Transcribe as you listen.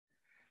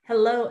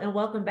Hello and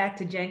welcome back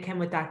to Gen Chem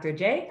with Dr.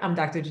 J. I'm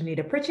Dr.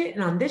 Janita Pritchett,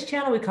 and on this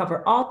channel we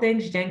cover all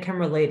things Gen Chem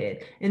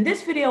related. In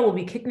this video, we'll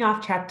be kicking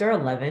off chapter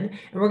 11,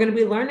 and we're going to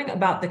be learning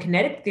about the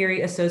kinetic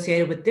theory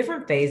associated with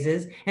different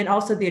phases and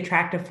also the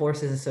attractive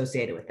forces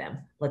associated with them.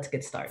 Let's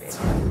get started.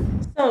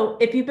 So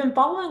if you've been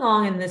following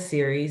along in this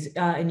series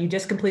and you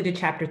just completed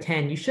chapter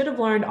 10, you should have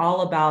learned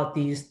all about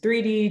these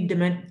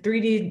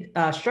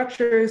 3D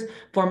structures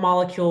for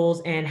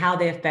molecules and how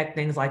they affect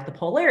things like the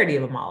polarity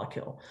of a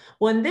molecule.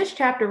 Well, in this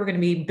chapter, we're going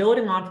to be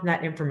building on from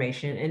that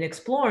information and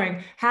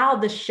exploring how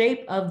the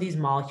shape of these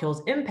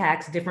molecules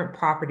impacts different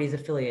properties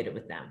affiliated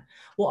with them.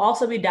 We'll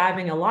also be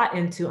diving a lot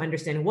into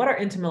understanding what are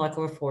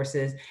intermolecular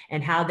forces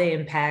and how they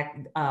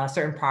impact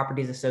certain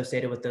properties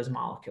associated with those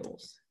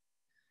molecules.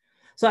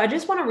 So I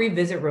just want to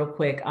revisit real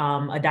quick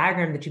a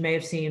diagram that you may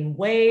have seen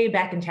way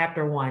back in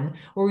chapter 1,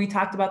 where we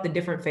talked about the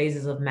different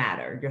phases of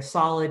matter, your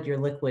solid, your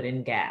liquid,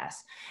 and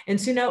gas. And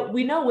so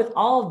we know with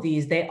all of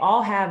these, they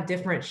all have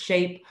different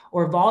shape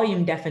or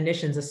volume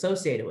definitions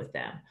associated with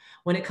them.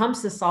 When it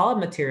comes to solid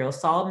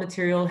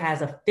material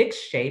has a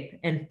fixed shape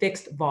and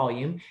fixed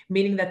volume,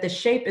 meaning that the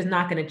shape is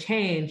not going to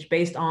change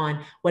based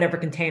on whatever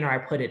container I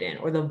put it in,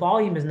 or the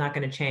volume is not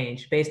going to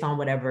change based on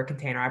whatever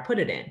container I put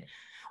it in.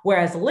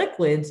 Whereas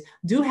liquids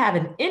do have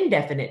an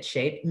indefinite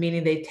shape,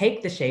 meaning they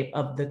take the shape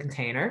of the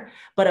container,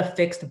 but a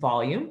fixed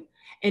volume.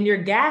 And your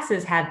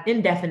gases have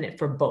indefinite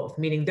for both,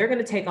 meaning they're going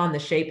to take on the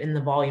shape and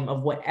the volume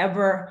of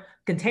whatever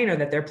container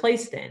that they're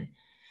placed in.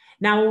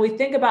 Now, when we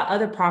think about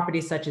other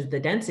properties such as the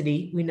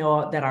density, we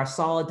know that our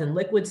solids and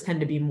liquids tend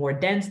to be more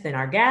dense than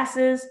our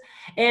gases,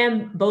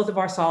 and both of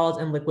our solids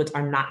and liquids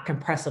are not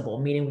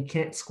compressible, meaning we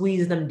can't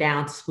squeeze them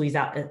down to squeeze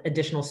out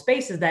additional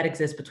spaces that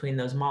exist between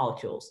those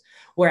molecules.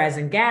 Whereas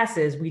in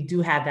gases, we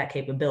do have that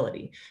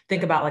capability.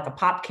 Think about like a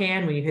pop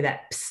can, when you hear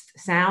that psst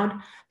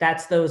sound,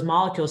 that's those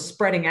molecules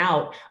spreading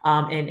out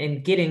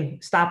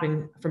and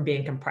stopping from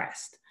being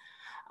compressed.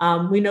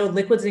 We know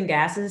liquids and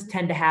gases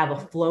tend to have a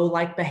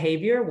flow-like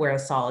behavior,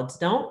 whereas solids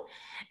don't.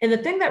 And the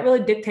thing that really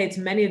dictates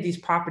many of these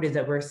properties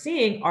that we're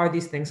seeing are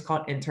these things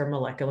called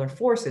intermolecular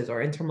forces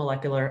or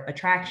intermolecular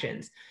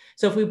attractions.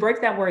 So if we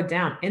break that word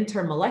down,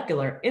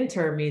 intermolecular,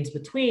 inter means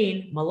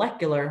between,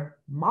 molecular,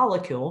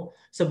 molecule,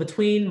 so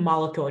between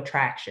molecule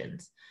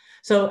attractions.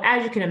 So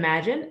as you can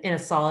imagine, in a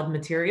solid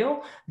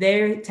material,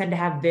 they tend to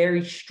have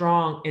very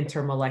strong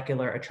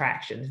intermolecular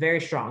attractions,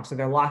 very strong. So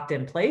they're locked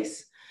in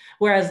place.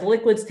 Whereas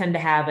liquids tend to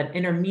have an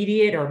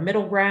intermediate or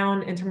middle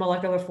ground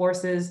intermolecular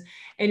forces,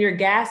 and your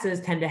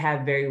gases tend to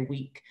have very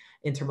weak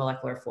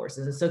intermolecular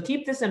forces. And so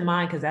keep this in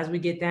mind, because as we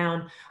get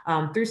down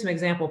through some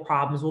example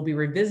problems, we'll be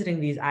revisiting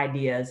these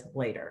ideas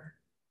later.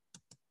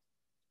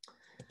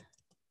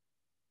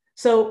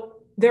 So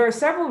there are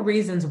several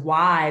reasons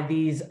why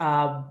these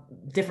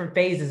different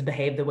phases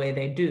behave the way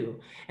they do.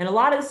 And a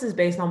lot of this is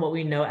based on what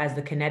we know as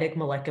the kinetic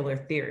molecular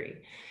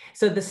theory.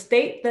 So the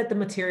state that the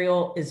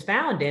material is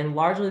found in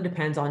largely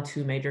depends on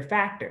two major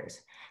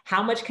factors: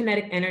 how much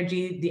kinetic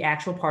energy the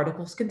actual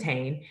particles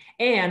contain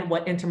and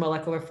what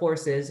intermolecular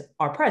forces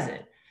are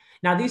present.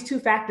 Now, these two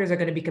factors are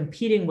going to be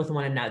competing with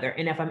one another.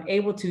 And if I'm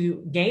able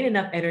to gain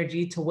enough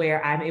energy to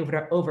where I'm able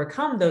to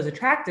overcome those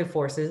attractive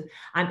forces,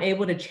 I'm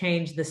able to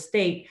change the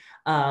state,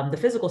 the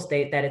physical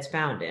state that it's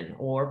found in,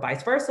 or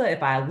vice versa.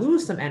 If I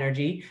lose some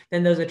energy,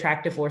 then those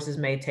attractive forces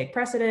may take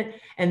precedent,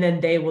 and then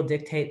they will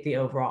dictate the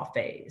overall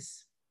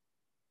phase.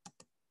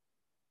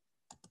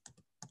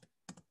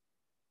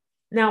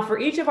 Now, for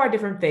each of our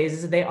different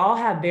phases, they all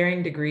have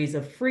varying degrees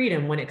of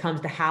freedom when it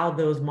comes to how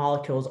those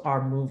molecules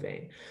are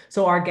moving.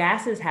 So our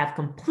gases have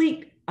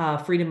complete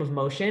freedom of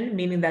motion,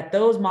 meaning that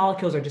those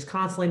molecules are just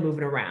constantly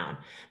moving around.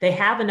 They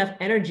have enough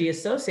energy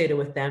associated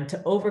with them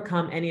to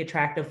overcome any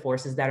attractive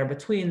forces that are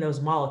between those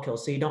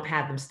molecules, so you don't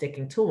have them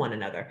sticking to one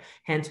another,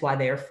 hence why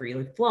they are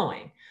freely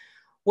flowing.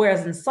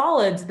 Whereas in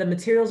solids, the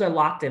materials are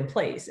locked in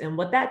place. And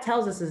what that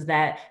tells us is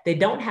that they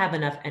don't have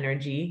enough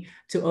energy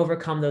to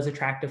overcome those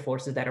attractive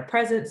forces that are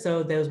present,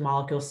 so those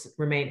molecules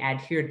remain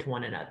adhered to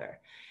one another.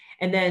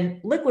 And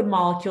then liquid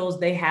molecules,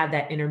 they have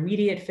that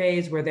intermediate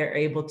phase where they're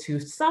able to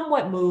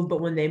somewhat move,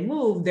 but when they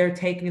move, they're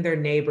taking their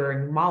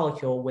neighboring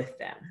molecule with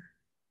them.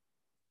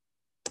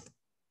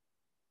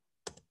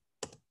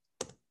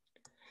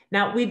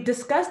 Now, we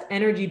discussed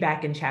energy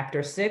back in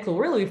chapter 6. Well,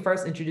 really, we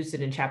first introduced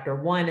it in chapter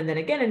 1 and then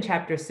again in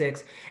chapter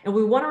 6. And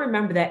we want to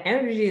remember that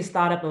energy is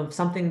thought of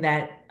something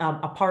that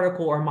a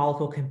particle or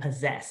molecule can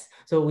possess.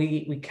 So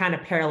we kind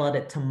of paralleled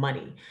it to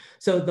money.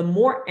 So the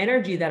more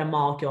energy that a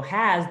molecule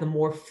has, the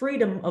more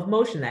freedom of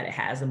motion that it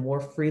has, the more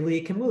freely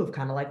it can move,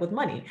 kind of like with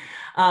money.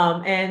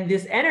 And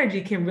this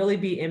energy can really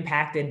be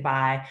impacted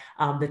by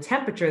the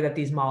temperature that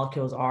these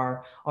molecules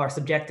are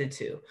subjected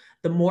to.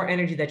 The more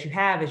energy that you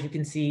have, as you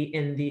can see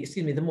in the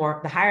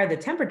higher the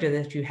temperature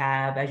that you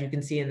have, as you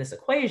can see in this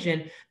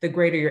equation, the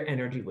greater your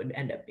energy would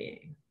end up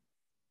being.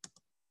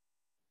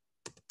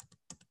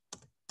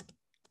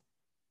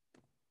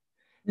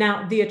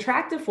 Now, the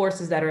attractive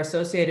forces that are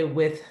associated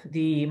with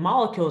the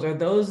molecules are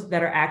those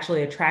that are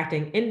actually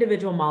attracting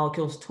individual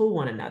molecules to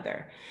one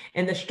another.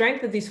 And the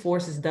strength of these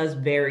forces does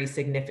vary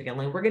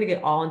significantly. We're going to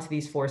get all into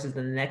these forces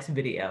in the next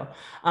video.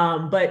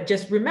 But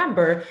just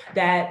remember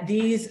that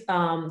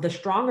the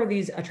stronger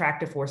these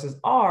attractive forces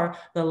are,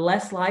 the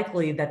less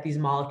likely that these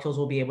molecules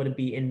will be able to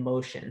be in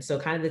motion. So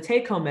kind of the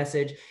take-home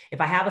message,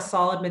 if I have a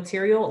solid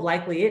material,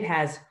 likely it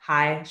has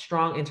high,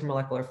 strong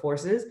intermolecular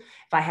forces.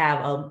 If I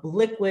have a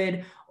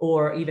liquid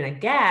or even a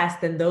gas,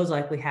 then those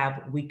likely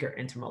have weaker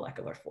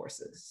intermolecular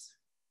forces.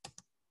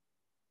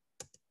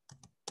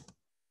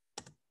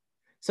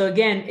 So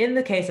again, in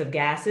the case of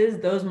gases,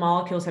 those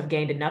molecules have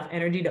gained enough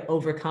energy to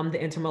overcome the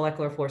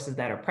intermolecular forces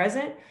that are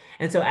present.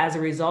 And so as a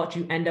result,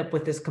 you end up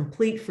with this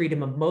complete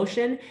freedom of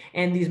motion,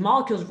 and these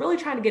molecules really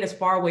trying to get as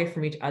far away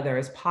from each other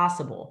as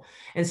possible.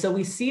 And so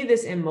we see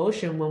this in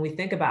motion when we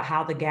think about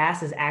how the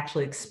gases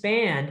actually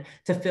expand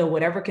to fill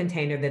whatever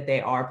container that they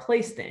are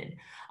placed in.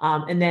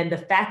 And then the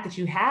fact that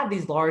you have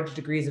these large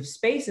degrees of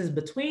spaces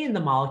between the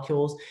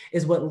molecules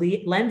is what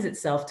lends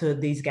itself to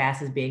these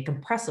gases being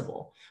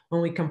compressible.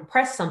 When we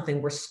compress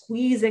something, we're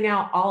squeezing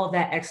out all of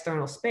that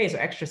external space or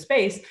extra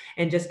space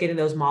and just getting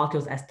those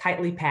molecules as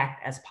tightly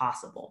packed as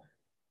possible.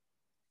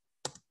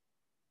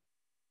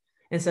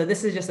 And so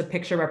this is just a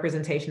picture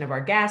representation of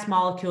our gas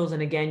molecules.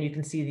 And again, you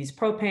can see these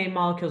propane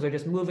molecules are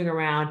just moving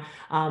around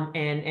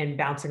and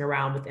bouncing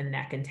around within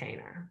that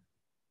container.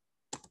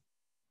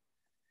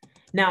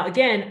 Now,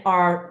 again,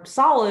 our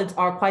solids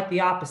are quite the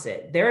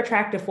opposite. Their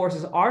attractive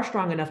forces are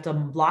strong enough to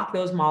lock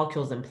those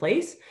molecules in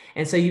place.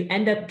 And so you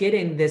end up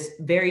getting this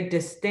very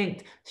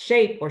distinct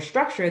shape or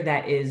structure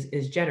that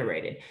is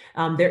generated.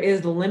 There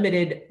is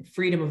limited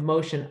freedom of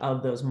motion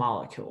of those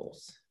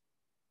molecules.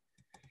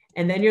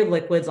 And then your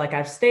liquids, like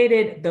I've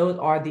stated, those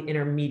are the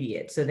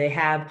intermediate. So they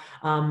have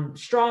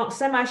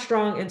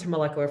semi-strong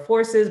intermolecular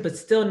forces, but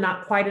still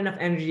not quite enough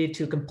energy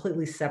to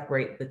completely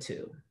separate the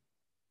two.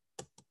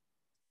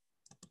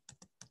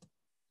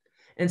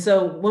 And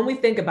so when we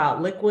think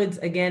about liquids,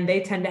 again,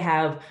 they tend to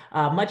have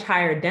much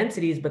higher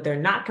densities, but they're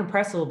not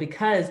compressible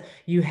because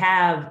you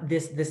have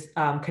this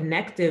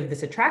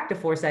attractive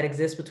force that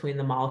exists between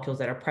the molecules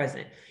that are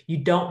present. You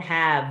don't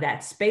have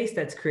that space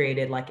that's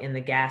created like in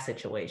the gas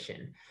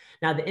situation.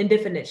 Now, the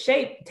indefinite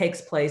shape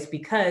takes place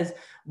because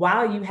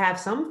while you have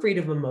some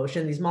freedom of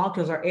motion, these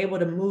molecules are able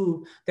to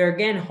move. They're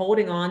again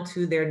holding on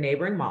to their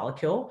neighboring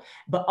molecule,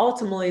 but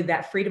ultimately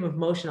that freedom of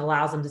motion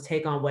allows them to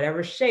take on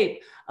whatever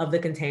shape of the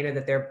container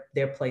that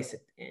they're placed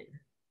in.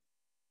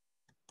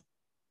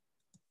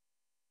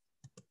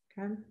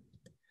 Okay.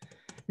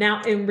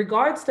 Now, in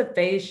regards to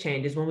phase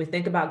changes, when we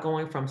think about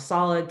going from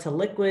solid to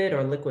liquid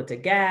or liquid to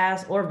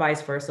gas or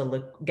vice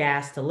versa,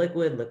 gas to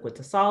liquid, liquid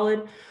to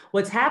solid,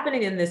 what's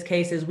happening in this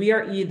case is we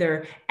are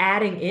either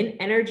adding in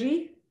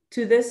energy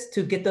to this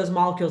to get those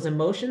molecules in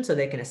motion so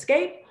they can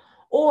escape,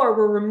 or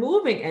we're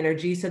removing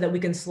energy so that we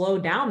can slow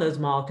down those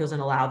molecules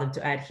and allow them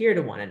to adhere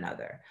to one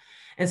another.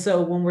 And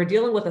so when we're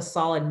dealing with a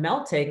solid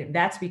melting,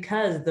 that's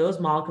because those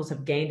molecules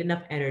have gained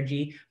enough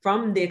energy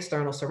from the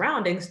external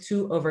surroundings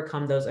to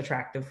overcome those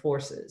attractive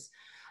forces.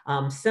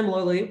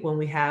 Similarly, when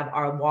we have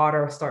our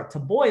water start to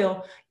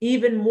boil,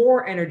 even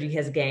more energy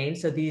has gained.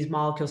 So these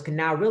molecules can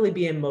now really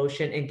be in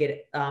motion and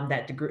get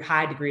that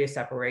high degree of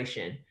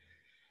separation.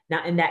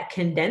 Now, in that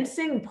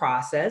condensing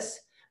process,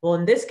 well,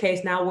 in this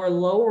case, now we're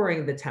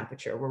lowering the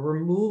temperature. We're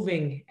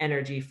removing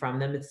energy from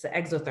them. It's the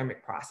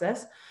exothermic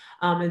process.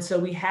 And so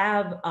we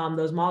have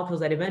those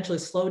molecules that eventually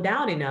slow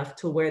down enough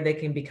to where they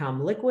can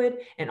become liquid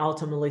and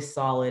ultimately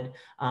solid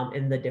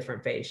in the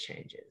different phase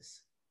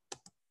changes.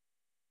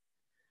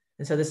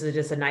 And so this is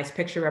just a nice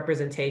picture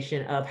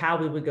representation of how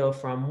we would go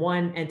from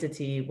one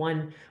entity,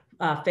 one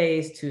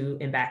phase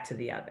and back to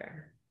the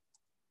other.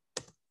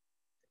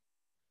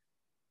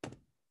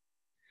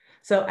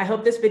 So I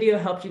hope this video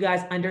helped you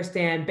guys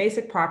understand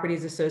basic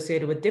properties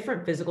associated with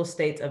different physical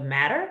states of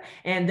matter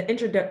and the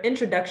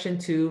introduction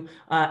to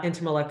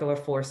intermolecular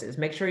forces.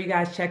 Make sure you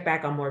guys check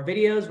back on more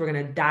videos. We're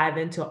going to dive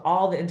into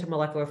all the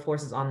intermolecular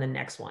forces on the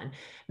next one.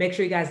 Make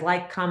sure you guys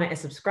like, comment, and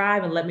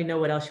subscribe, and let me know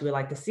what else you would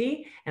like to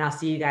see. And I'll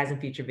see you guys in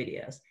future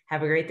videos.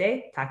 Have a great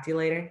day. Talk to you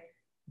later.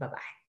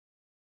 Bye-bye.